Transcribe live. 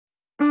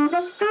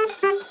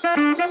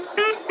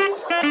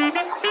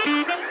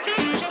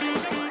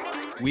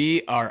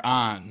We are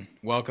on.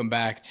 Welcome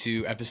back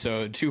to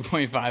episode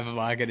 2.5 of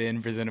Lock It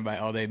In, presented by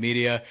All Day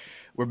Media.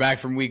 We're back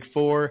from week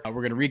 4. We're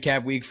going to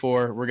recap week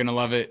 4. We're going to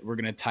love it. We're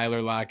going to Tyler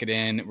Lock It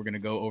In. We're going to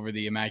go over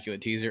the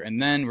Immaculate Teaser,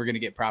 and then we're going to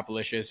get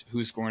Propalicious,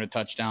 who's scoring a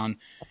touchdown.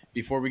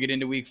 Before we get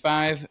into week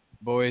 5,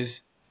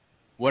 boys,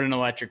 what an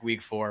electric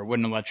week 4. What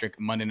an electric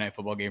Monday Night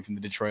Football game from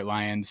the Detroit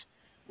Lions.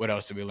 What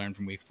else did we learn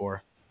from week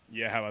 4?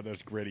 Yeah, how about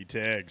those gritty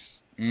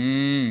tags?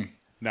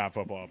 Not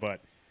football,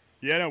 but...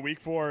 Yeah, no, week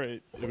 4,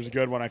 it was a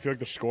good one. I feel like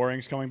the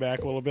scoring's coming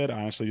back a little bit.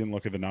 Honestly, didn't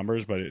look at the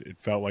numbers, but it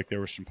felt like there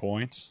were some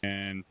points.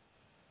 And,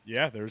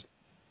 yeah, there's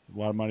a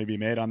lot of money to be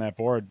made on that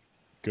board.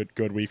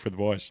 Good week for the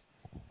boys.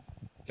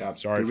 Yeah,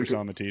 sorry for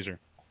selling the teaser.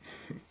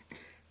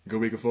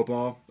 Good week of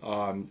football.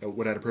 Would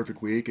have had a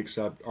perfect week,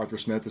 except Arthur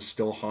Smith is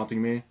still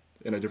haunting me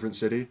in a different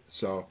city.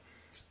 So,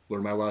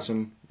 learned my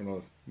lesson. I'm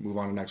going to move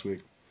on to next week.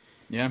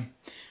 Yeah,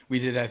 we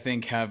did, I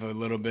think, have a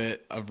little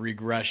bit of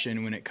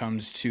regression when it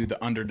comes to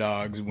the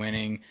underdogs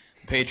winning.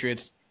 The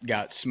Patriots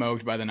got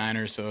smoked by the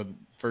Niners, so the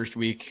first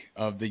week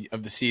of the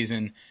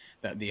season,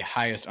 that the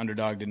highest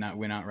underdog did not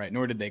win outright,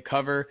 nor did they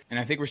cover. And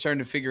I think we're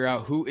starting to figure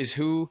out who is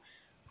who,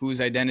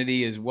 whose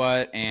identity is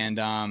what, and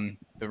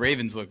the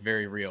Ravens look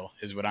very real,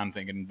 is what I'm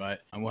thinking.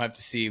 But we'll have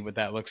to see what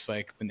that looks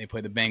like when they play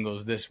the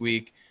Bengals this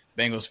week.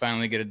 Bengals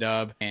finally get a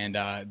dub, and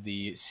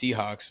the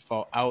Seahawks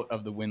fall out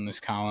of the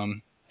winless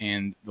column,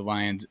 and the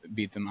Lions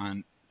beat them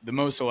on the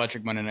most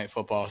electric Monday Night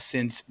Football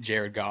since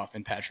Jared Goff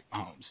and Patrick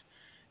Mahomes.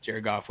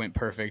 Jared Goff went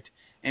perfect,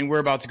 and we're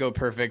about to go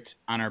perfect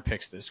on our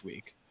picks this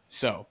week.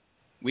 So,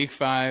 week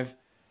 5,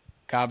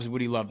 Cobbs, what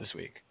do you love this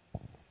week?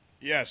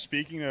 Yeah,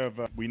 speaking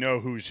of we know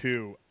who's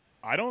who,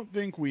 I don't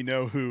think we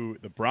know who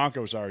the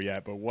Broncos are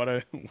yet, but what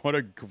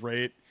a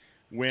great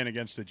win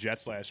against the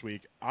Jets last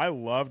week. I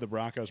love the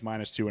Broncos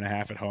minus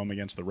 2.5 at home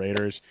against the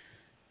Raiders.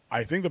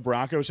 I think the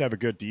Broncos have a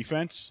good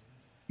defense.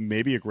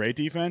 Maybe a great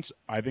defense.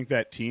 I think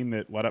that team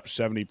that let up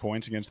 70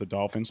 points against the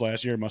Dolphins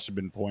last year must have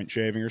been point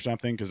shaving or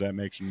something, because that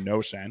makes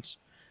no sense.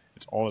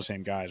 It's all the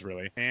same guys,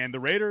 really. And the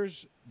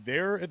Raiders,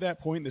 they're at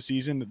that point in the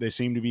season that they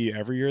seem to be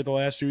every year the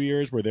last 2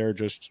 years, where they're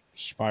just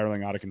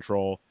spiraling out of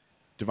control.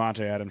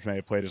 Devontae Adams may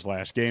have played his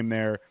last game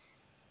there.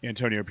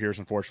 Antonio Pierce,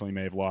 unfortunately,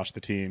 may have lost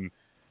the team.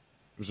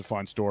 It was a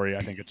fun story.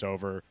 I think it's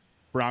over.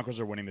 Broncos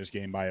are winning this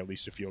game by at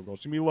least a field goal.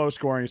 It's going to be low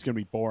scoring. It's going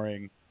to be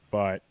boring,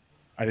 but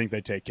I think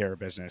they take care of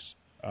business.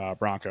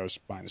 Broncos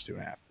minus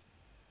 2.5.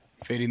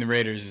 Fading the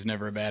Raiders is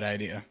never a bad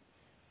idea.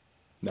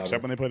 Never.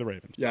 Except when they play the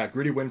Ravens. Yeah,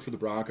 gritty win for the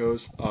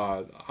Broncos.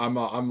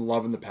 I'm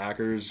loving the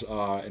Packers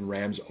and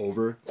Rams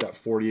over. It's at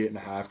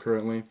 48.5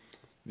 currently.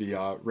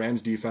 The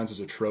Rams defense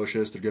is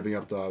atrocious. They're giving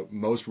up the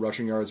most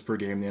rushing yards per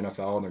game in the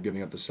NFL, and they're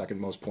giving up the second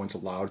most points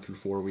allowed through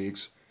 4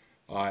 weeks.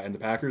 And the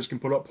Packers can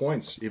put up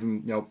points,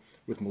 even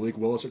with Malik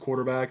Willis at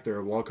quarterback.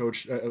 They're well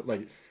coached.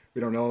 We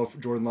don't know if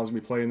Jordan Love's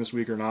going to be playing this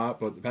week or not,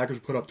 but the Packers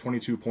put up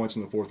 22 points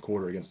in the fourth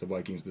quarter against the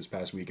Vikings this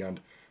past weekend.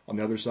 On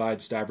the other side,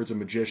 Stafford's a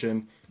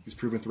magician. He's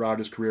proven throughout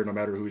his career, no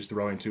matter who he's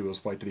throwing to, he'll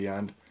fight to the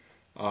end.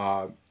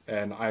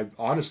 And I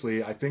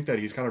think that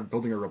he's kind of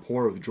building a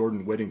rapport with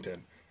Jordan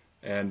Whittington.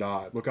 And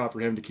look out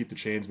for him to keep the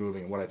chains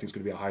moving in what I think is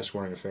going to be a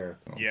high-scoring affair.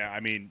 Yeah, I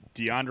mean,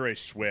 DeAndre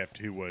Swift,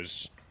 who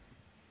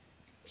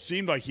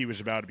seemed like he was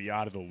about to be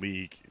out of the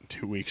league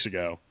 2 weeks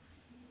ago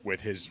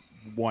with his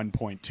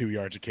 1.2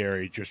 yards a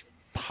carry, just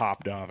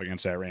popped off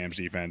against that Rams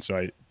defense. So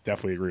I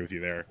definitely agree with you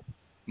there.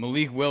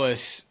 Malik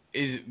Willis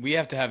we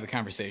have to have the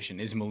conversation.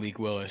 Is Malik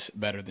Willis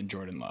better than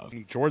Jordan Love?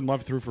 Jordan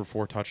Love threw for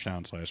 4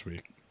 touchdowns last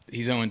week.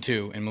 He's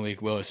 0-2, and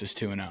Malik Willis is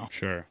 2-0.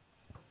 Sure.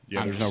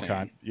 Yeah, there's no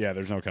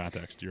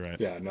context. You're right.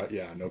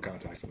 No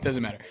context.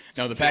 Doesn't matter.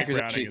 No, the Packers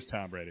actually is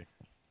Tom Brady.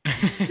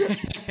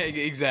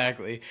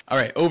 Exactly. All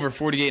right, over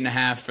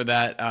 48.5 for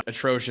that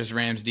atrocious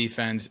Rams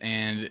defense,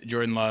 and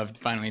Jordan Love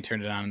finally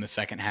turned it on in the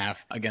second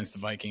half against the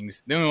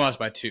Vikings. They only lost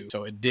by 2,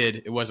 so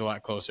it was a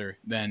lot closer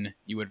than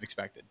you would have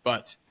expected.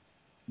 But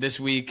this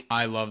week,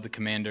 I love the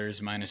Commanders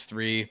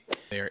 -3.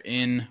 They are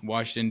in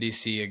Washington,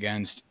 D.C.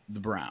 against the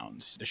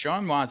Browns.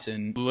 Deshaun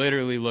Watson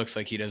literally looks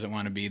like he doesn't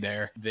want to be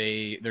there.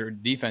 Their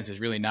defense is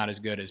really not as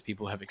good as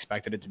people have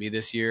expected it to be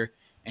this year,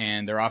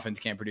 and their offense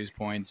can't produce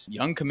points.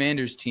 Young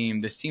Commanders team,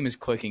 this team is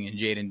clicking, and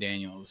Jaden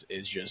Daniels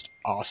is just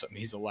awesome.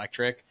 He's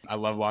electric. I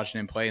love watching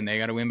him play, and they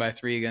got to win by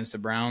 3 against the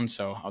Browns,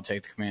 so I'll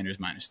take the Commanders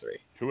 -3.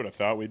 Who would have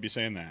thought we'd be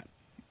saying that?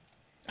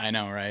 I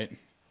know, right?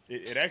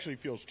 It actually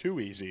feels too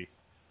easy.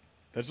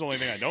 That's the only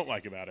thing I don't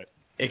like about it.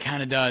 It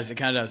kind of does.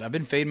 I've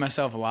been fading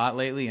myself a lot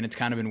lately, and it's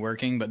kind of been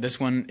working, but this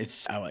one,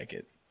 I like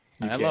it.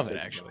 I love it,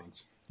 actually.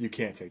 You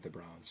can't take the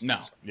Browns.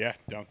 No. Yeah,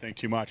 don't think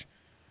too much.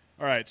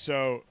 All right,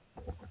 so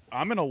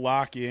I'm going to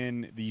lock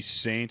in the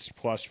Saints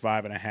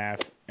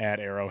 +5.5 at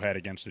Arrowhead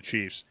against the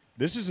Chiefs.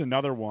 This is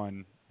another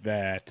one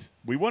that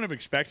we wouldn't have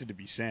expected to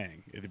be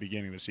saying at the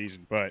beginning of the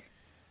season, but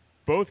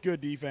both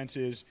good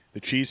defenses. The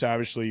Chiefs,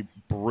 obviously,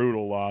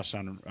 brutal loss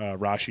on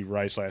Rashee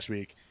Rice last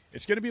week.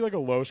 It's going to be like a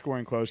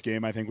low-scoring, close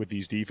game, I think, with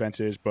these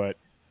defenses, but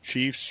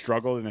Chiefs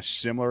struggled in a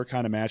similar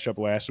kind of matchup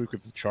last week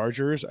with the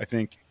Chargers. I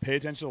think pay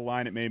attention to the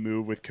line. It may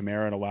move with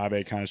Kamara and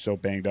Olave kind of still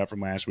banged up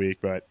from last week,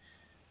 but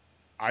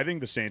I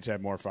think the Saints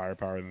have more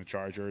firepower than the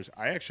Chargers.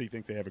 I actually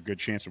think they have a good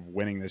chance of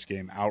winning this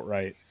game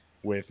outright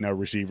with no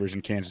receivers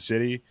in Kansas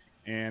City,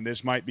 and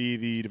this might be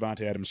the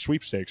Devontae Adams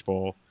sweepstakes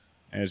bowl,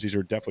 as these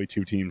are definitely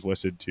two teams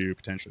listed to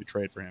potentially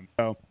trade for him.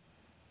 So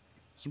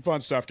some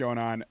fun stuff going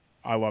on.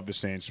 I love the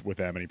Saints with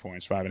that many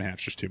points. 5.5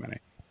 is just too many.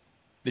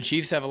 The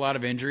Chiefs have a lot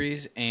of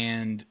injuries,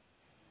 and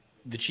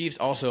the Chiefs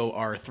also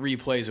are 3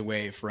 plays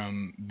away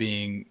from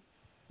being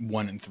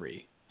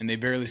 1-3, and they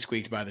barely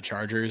squeaked by the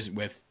Chargers,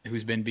 with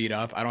who's been beat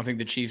up. I don't think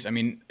the Chiefs. I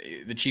mean,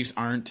 the Chiefs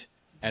aren't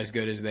as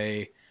good as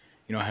they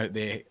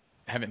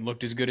haven't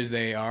looked as good as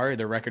they are.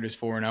 Their record is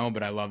 4-0,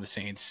 but I love the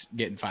Saints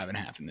getting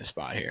 5.5 in this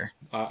spot here.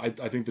 I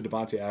think the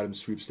Devontae Adams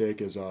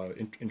sweepstake is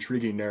an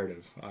intriguing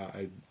narrative.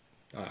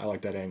 I like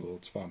that angle.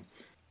 It's fun.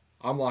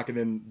 I'm locking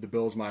in the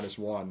Bills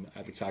 -1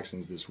 at the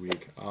Texans this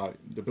week.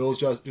 The Bills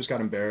just got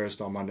embarrassed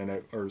on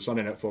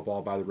Sunday Night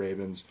Football by the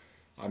Ravens.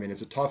 I mean,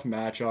 it's a tough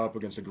matchup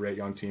against a great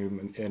young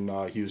team in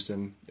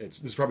Houston.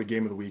 This is probably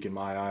game of the week in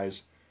my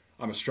eyes.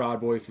 I'm a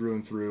Stroud boy through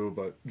and through,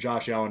 but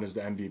Josh Allen is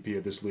the MVP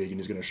of this league, and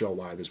he's going to show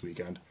why this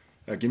weekend.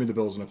 Give me the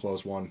Bills in a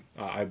close one.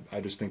 I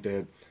just think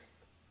they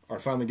are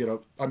finally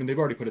they've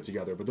already put it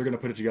together, but they're going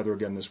to put it together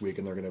again this week,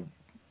 and they're going to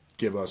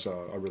give us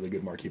a really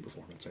good marquee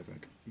performance, I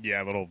think.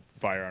 Yeah, a little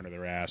fire under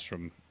their ass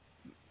from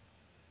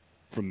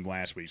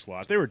last week's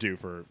loss. They were due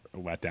for a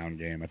letdown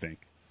game, I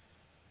think.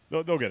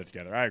 They'll get it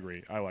together. I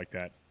agree. I like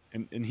that.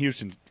 In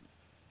Houston,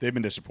 they've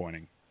been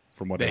disappointing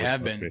from what they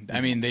have been.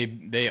 I mean,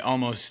 they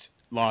almost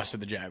lost to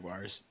the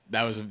Jaguars.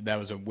 That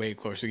was a way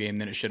closer game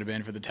than it should have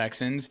been for the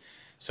Texans.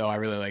 So I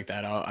really like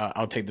that.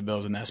 I'll take the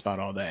Bills in that spot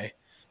all day.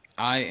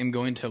 I am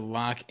going to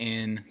lock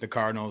in the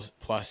Cardinals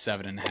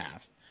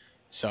 +7.5.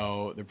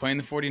 So they're playing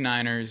the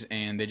 49ers,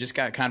 and they just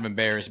got kind of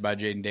embarrassed by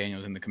Jaden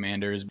Daniels and the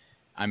Commanders.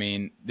 I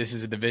mean, this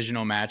is a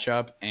divisional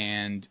matchup,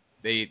 and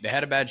they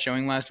had a bad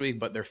showing last week,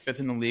 but they're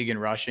 5th in the league in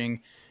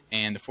rushing,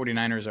 and the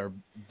 49ers are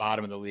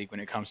bottom of the league when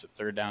it comes to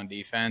third down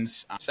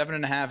defense.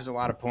 7.5 is a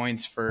lot of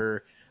points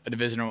for a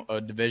divisional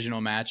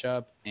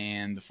matchup,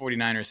 and the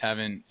 49ers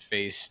haven't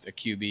faced a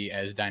QB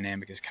as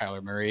dynamic as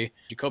Kyler Murray.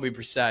 Jacoby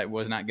Brissett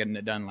was not getting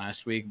it done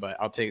last week, but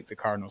I'll take the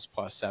Cardinals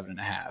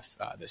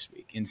 +7.5 this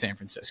week in San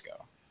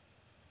Francisco.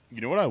 You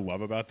know what I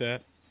love about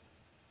that?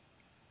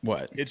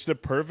 What? It's the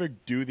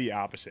perfect do the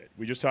opposite.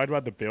 We just talked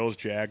about the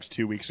Bills-Jags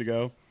 2 weeks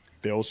ago.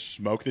 Bills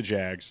smoked the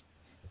Jags.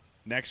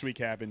 Next week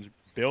happens.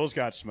 Bills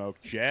got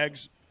smoked.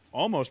 Jags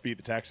almost beat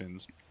the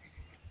Texans.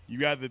 You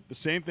got the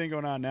same thing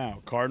going on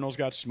now. Cardinals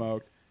got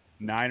smoked.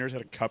 Niners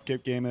had a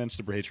cupcake game against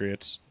the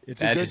Patriots.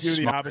 It's a good do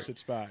the opposite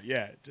spot.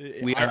 Yeah.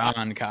 We are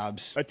on,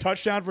 Cobbs. A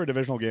touchdown for a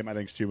divisional game, I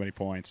think, is too many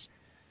points.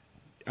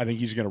 I think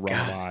he's going to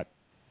run a lot,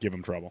 give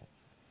him trouble.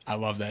 I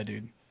love that,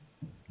 dude.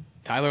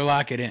 Tyler,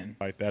 lock it in.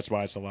 Right, that's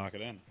why it's a lock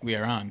it in. We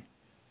are on.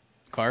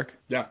 Clark?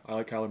 Yeah, I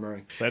like Kyler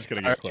Murray. That's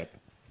going to get a clip.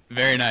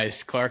 Very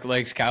nice. Clark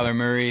likes Kyler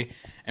Murray,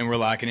 and we're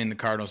locking in the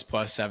Cardinals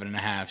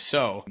 +7.5.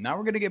 So now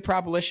we're going to get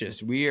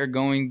propolicious. We are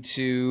going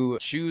to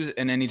choose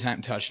an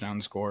anytime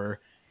touchdown scorer.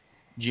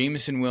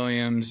 Jameson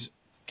Williams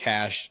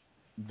cashed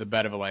the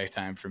bet of a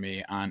lifetime for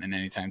me on an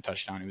anytime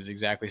touchdown. It was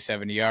exactly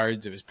 70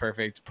 yards. It was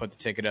perfect. Put the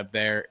ticket up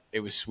there.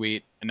 It was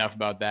sweet. Enough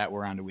about that.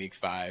 We're on to week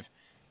 5.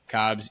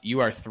 Cobbs, you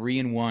are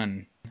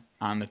 3-1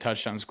 on the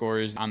touchdown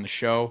scorers on the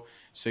show.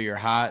 So you're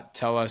hot.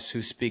 Tell us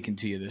who's speaking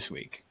to you this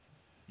week.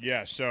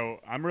 Yeah, so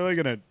I'm really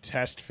going to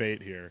test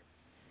fate here.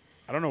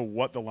 I don't know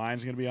what the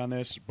line's going to be on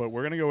this, but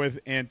we're going to go with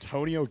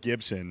Antonio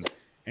Gibson,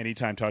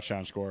 anytime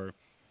touchdown scorer.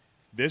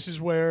 This is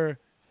where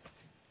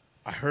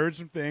I heard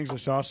some things. I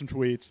saw some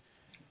tweets.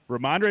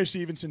 Ramondre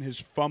Stevenson has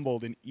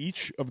fumbled in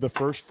each of the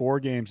first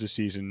 4 games this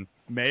season.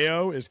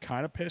 Mayo is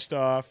kind of pissed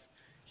off.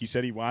 He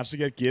said he wants to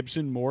get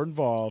Gibson more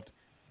involved.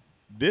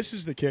 This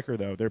is the kicker,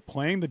 though. They're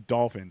playing the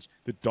Dolphins.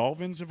 The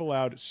Dolphins have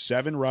allowed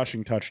 7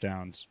 rushing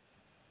touchdowns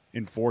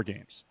in 4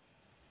 games.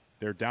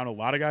 They're down a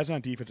lot of guys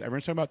on defense.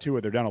 Everyone's talking about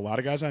Tua. They're down a lot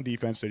of guys on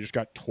defense. They just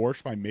got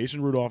torched by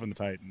Mason Rudolph and the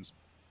Titans.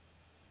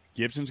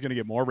 Gibson's going to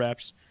get more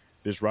reps.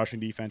 This rushing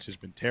defense has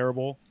been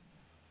terrible.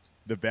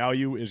 The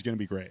value is going to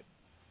be great.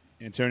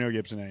 Antonio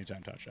Gibson,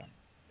 anytime touchdown.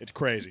 It's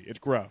crazy. It's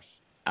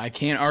gross. I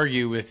can't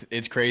argue with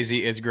it's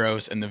crazy, it's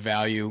gross, and the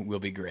value will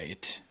be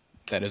great.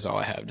 That is all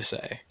I have to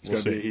say. It's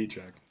going to be a heat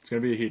check. It's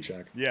going to be a heat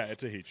check. Yeah,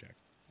 it's a heat check.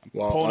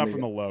 Pulling up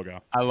from the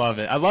logo. I love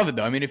it. I love it,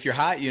 though. I mean, if you're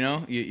hot,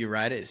 you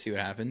ride it, see what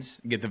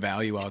happens. Get the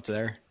value out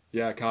there.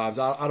 Yeah, Cobbs,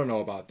 I don't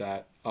know about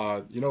that.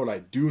 You know what I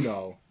do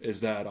know is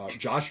that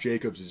Josh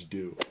Jacobs is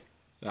due.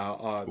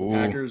 Now,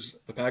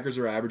 the Packers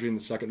are averaging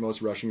the second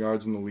most rushing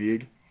yards in the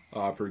league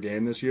per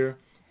game this year.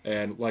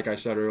 And like I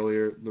said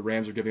earlier, the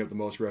Rams are giving up the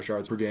most rush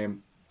yards per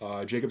game.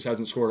 Jacobs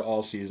hasn't scored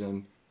all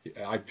season.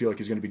 I feel like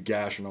he's going to be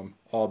gashing them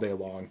all day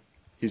long.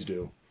 He's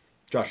due.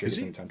 Josh Jacobs,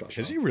 anytime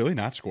touchdown. Has he really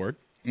not scored?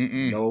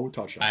 No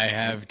touchdown. I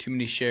have too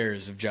many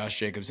shares of Josh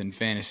Jacobs in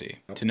fantasy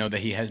to know that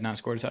he has not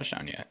scored a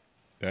touchdown yet.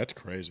 That's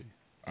crazy.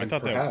 I And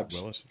thought perhaps, that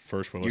was Willis.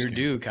 First Willis. You're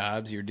due,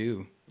 Cobbs. You're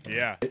due.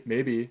 Yeah.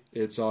 Maybe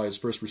it's his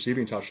first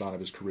receiving touchdown of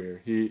his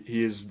career. He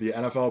is the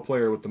NFL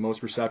player with the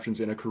most receptions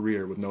in a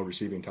career with no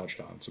receiving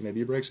touchdown. So maybe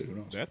he breaks it. Who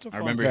knows? That's a fun I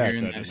remember fact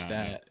hearing I that did not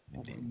stat.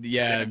 know.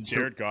 Yeah,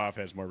 Jared Goff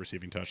has more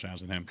receiving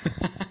touchdowns than him.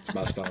 It's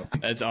messed up.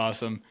 that's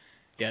awesome.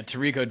 Yeah,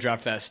 Tirico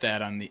dropped that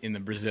stat in the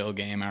Brazil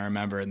game, I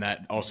remember, and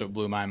that also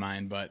blew my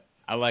mind. But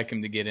I like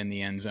him to get in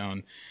the end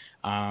zone.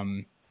 So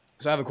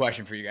I have a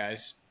question for you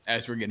guys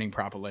as we're getting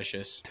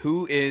propalicious.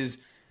 Who is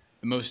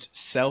the most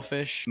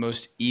selfish,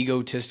 most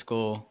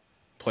egotistical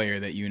player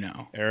that you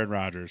know? Aaron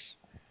Rodgers.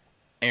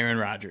 Aaron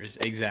Rodgers,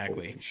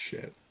 exactly. Holy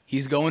shit.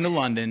 He's going to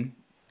London,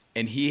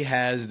 and he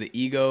has the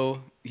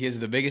ego. He has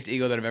the biggest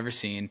ego that I've ever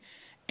seen,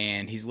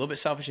 and he's a little bit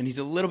selfish, and he's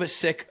a little bit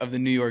sick of the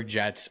New York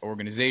Jets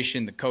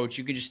organization, the coach.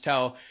 You could just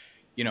tell,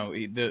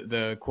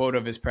 the quote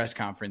of his press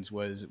conference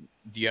was,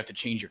 "Do you have to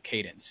change your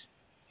cadence?"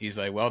 He's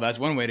like, well, that's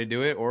one way to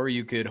do it, or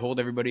you could hold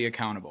everybody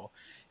accountable.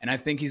 And I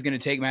think he's going to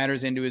take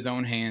matters into his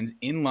own hands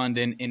in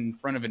London in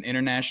front of an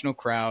international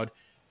crowd,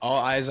 all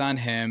eyes on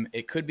him.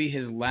 It could be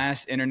his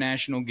last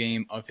international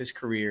game of his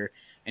career,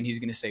 and he's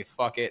going to say,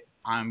 fuck it,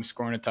 I'm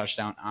scoring a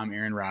touchdown. I'm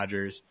Aaron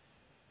Rodgers.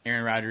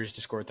 Aaron Rodgers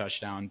to score a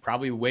touchdown.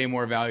 Probably way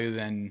more value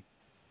than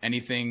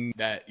anything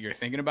that you're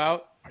thinking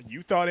about.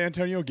 You thought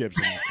Antonio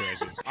Gibson was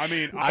crazy. I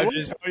mean, I will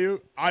tell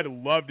you, I'd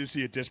love to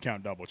see a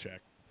discount double check.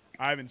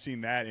 I haven't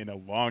seen that in a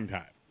long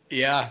time.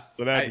 Yeah.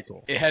 So that'd be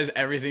cool. It has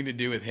everything to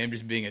do with him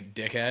just being a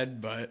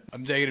dickhead, but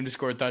I'm taking him to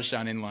score a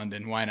touchdown in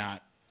London. Why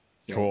not?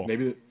 You Cool.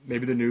 know,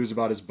 maybe the news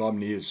about his bum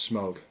knee is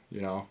smoke.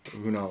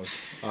 Who knows?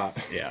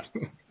 Yeah.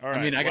 All right.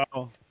 I mean,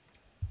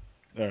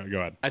 go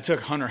ahead. I took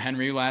Hunter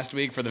Henry last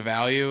week for the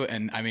value,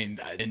 and I mean,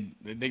 I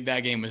think that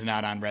game was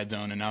not on red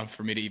zone enough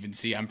for me to even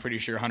see. I'm pretty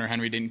sure Hunter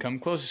Henry didn't come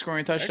close to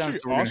scoring a touchdown.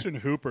 Actually, Austin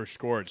Hooper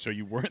scored, so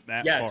you weren't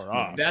that far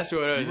off. That's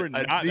what it was. You were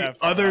not that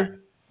far off.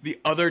 The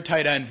other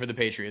tight end for the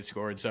Patriots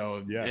scored,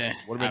 so Yeah,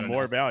 would have been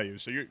more value.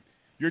 So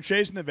you're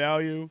chasing the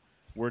value.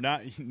 We're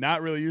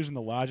not really using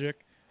the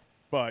logic,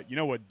 but you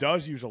know what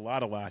does use a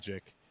lot of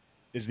logic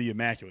is the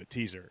Immaculate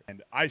Teaser.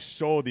 And I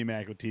sold the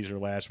Immaculate Teaser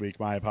last week.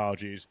 My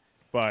apologies,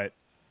 but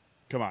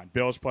come on,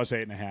 Bills plus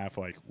 8.5.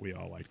 Like we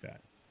all like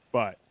that.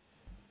 But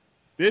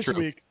this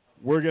week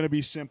we're going to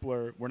be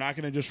simpler. We're not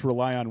going to just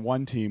rely on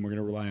one team. We're going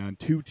to rely on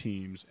two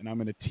teams, and I'm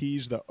going to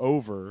tease the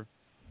over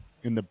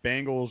in the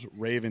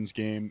Bengals-Ravens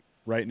game.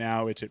 Right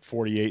now, it's at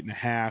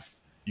 48.5.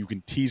 You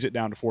can tease it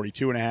down to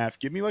 42.5.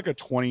 Give me like a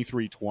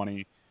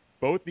 23-20.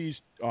 Both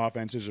these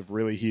offenses have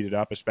really heated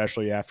up,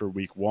 especially after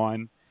week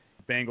one.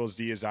 Bengals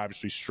D has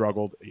obviously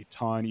struggled a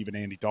ton. Even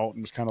Andy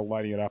Dalton was kind of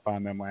lighting it up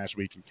on them last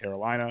week in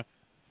Carolina.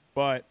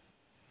 But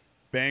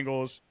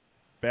Bengals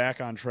back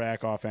on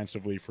track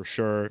offensively for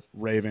sure.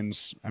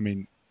 Ravens, I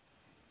mean,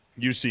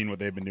 you've seen what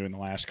they've been doing the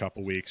last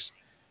couple weeks.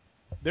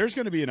 There's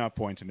going to be enough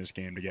points in this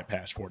game to get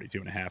past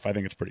 42.5. I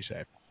think it's pretty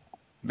safe.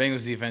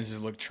 Bengals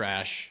defenses look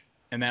trash,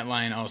 and that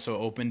line also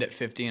opened at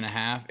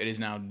 50.5. It is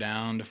now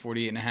down to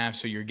 48.5,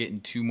 so you're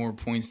getting 2 more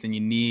points than you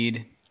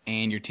need,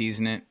 and you're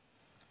teasing it.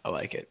 I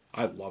like it.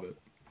 I love it.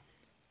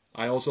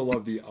 I also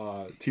love the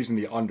teasing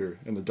the under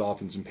in the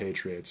Dolphins and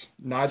Patriots.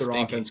 Neither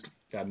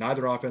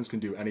offense can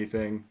do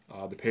anything.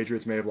 The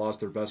Patriots may have lost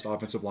their best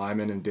offensive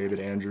lineman in David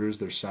Andrews,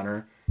 their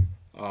center.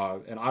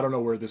 And I don't know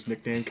where this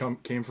nickname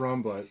came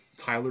from, but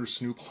Tyler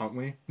Snoop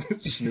Huntley,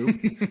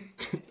 Snoop,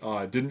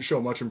 didn't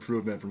show much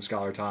improvement from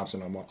Skylar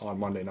Thompson on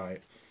Monday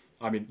night.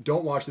 I mean,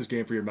 don't watch this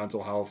game for your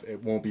mental health.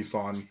 It won't be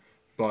fun,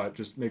 but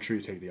just make sure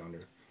you take the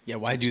under. Yeah,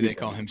 why do they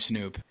call him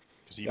Snoop?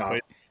 Because he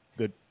played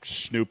the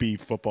Snoopy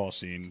football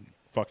scene,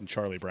 fucking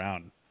Charlie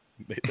Brown.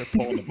 They're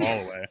pulling the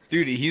ball away.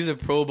 Dude, he's a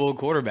Pro Bowl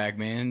quarterback,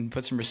 man.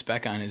 Put some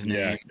respect on his name.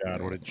 Yeah,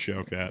 God, what a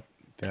joke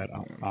that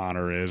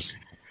honor is.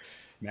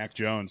 Mac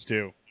Jones,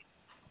 too.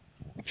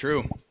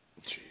 True.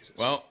 Jesus.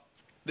 Well,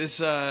 this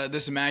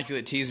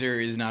Immaculate Teaser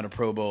is not a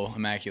Pro Bowl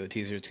Immaculate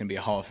Teaser. It's going to be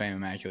a Hall of Fame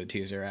Immaculate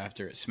Teaser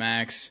after it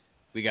smacks.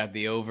 We got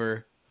the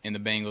over in the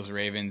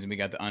Bengals-Ravens, and we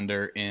got the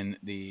under in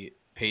the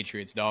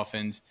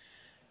Patriots-Dolphins.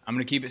 I'm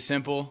going to keep it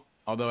simple.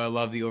 Although I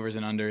love the overs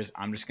and unders,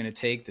 I'm just going to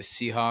take the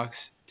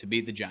Seahawks to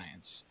beat the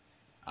Giants.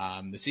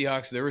 The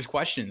Seahawks, there was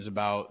questions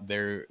about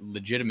their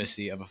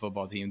legitimacy of a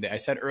football team. I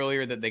said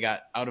earlier that they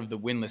got out of the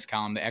winless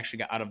column. They actually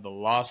got out of the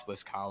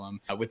lossless column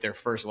with their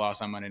first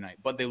loss on Monday night.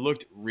 But they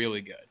looked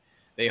really good.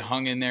 They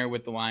hung in there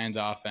with the Lions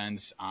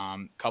offense.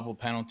 Couple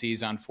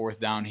penalties on fourth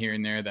down here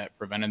and there that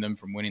prevented them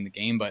from winning the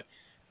game. But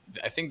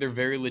I think they're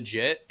very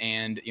legit.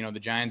 And, the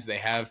Giants, they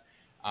have,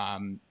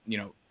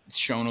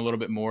 shown a little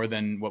bit more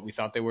than what we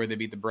thought they were. They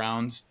beat the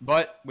Browns.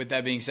 But with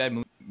that being said,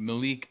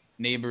 Malik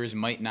Neighbors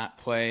might not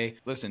play.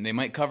 Listen, they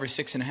might cover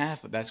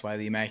 6.5, but that's why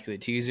the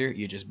Immaculate Teaser,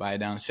 you just buy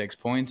down 6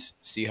 points.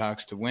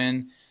 Seahawks to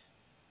win.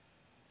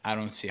 I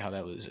don't see how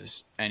that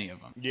loses any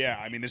of them. Yeah,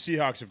 I mean, the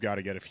Seahawks have got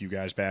to get a few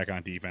guys back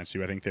on defense,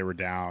 too. I think they were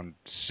down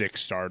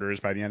 6 starters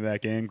by the end of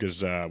that game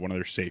because one of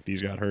their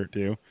safeties got hurt,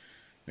 too,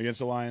 against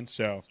the Lions.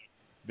 So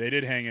they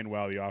did hang in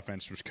well. The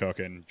offense was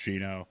cooking.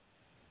 Geno,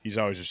 he's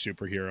always a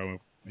superhero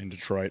in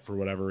Detroit for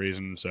whatever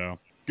reason. So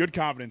good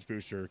confidence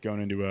booster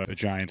going into a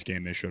Giants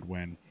game they should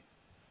win.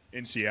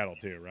 In Seattle,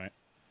 too, right?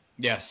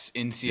 Yes,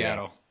 in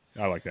Seattle.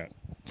 I like that.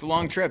 It's a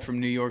long trip from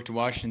New York to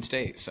Washington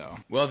State. So,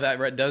 well,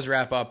 that does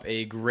wrap up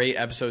a great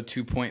episode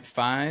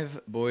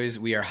 2.5. Boys,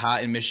 we are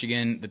hot in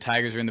Michigan. The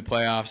Tigers are in the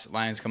playoffs.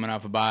 Lions coming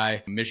off a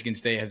bye. Michigan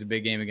State has a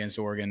big game against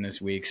Oregon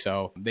this week,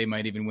 so they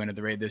might even win at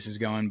the rate this is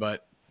going.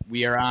 But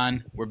we are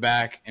on. We're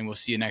back, and we'll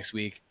see you next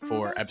week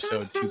for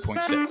episode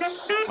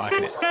 2.6. Lock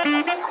it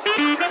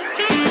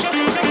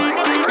in.